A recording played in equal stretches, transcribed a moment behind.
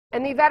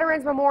And the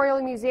Veterans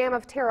Memorial Museum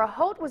of Terre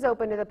Haute was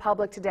open to the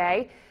public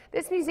today.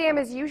 This museum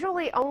is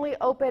usually only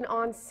open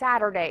on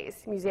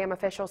Saturdays. Museum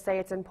officials say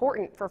it's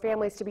important for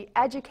families to be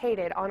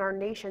educated on our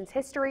nation's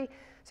history,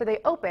 so they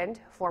opened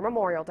for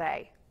Memorial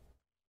Day.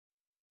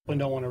 We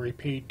don't want to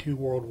repeat two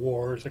world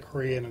wars, the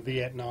Korean and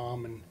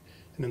Vietnam, and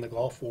then the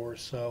Gulf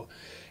Wars. So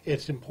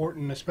it's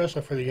important,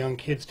 especially for the young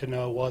kids, to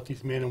know what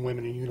these men and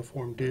women in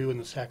uniform do and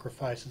the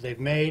sacrifices they've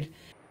made.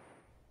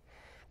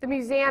 The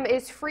museum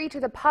is free to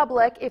the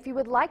public. If you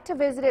would like to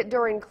visit it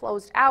during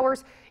closed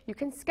hours, you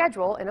can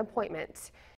schedule an appointment.